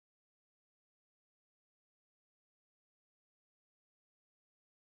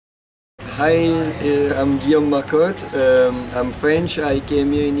Hi, I'm Guillaume Marcotte. I'm French. I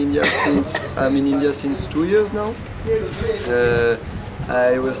came here in India since 2 years now.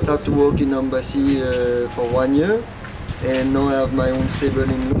 I will start to work in embassy for 1 year, and now I have my own stable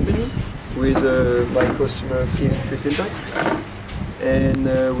in Lumpini with my customer Team Marcotte, and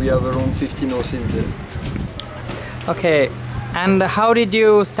we have around 15 horses there. Okay, and how did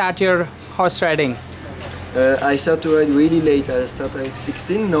you start your horse riding? I started to ride really late. I started at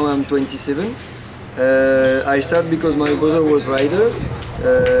 16, now I'm 27. I started because my brother was rider.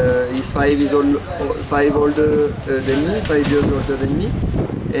 He's 5 years older than me, 5 years older than me.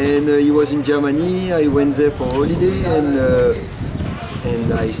 And he was in Germany. I went there for holiday,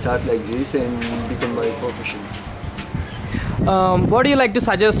 and I started like this and become my profession. What do you like to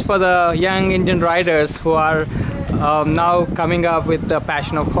suggest for the young Indian riders who are now coming up with the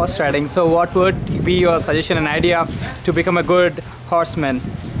passion of horse riding? So what would be your suggestion and idea to become a good horseman?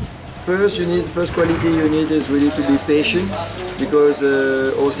 First quality you need is really to be patient, because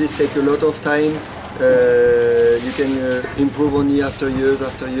horses take a lot of time. You can improve only after years,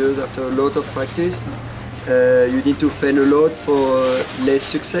 after a lot of practice. You need to fail a lot for less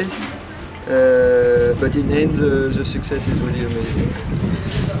success. But in the end, the success is really amazing.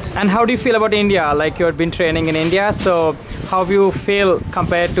 And how do you feel about India? Like, you've been training in India, so how do you feel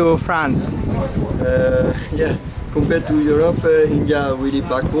compared to France? Yeah, compared to Europe, India are really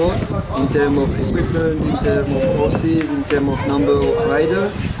backward in terms of equipment, in terms of horses, in terms of number of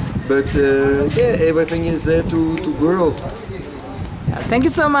riders. But yeah, everything is there to grow. Yeah, thank you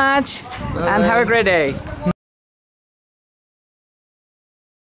so much. Bye. And have a great day.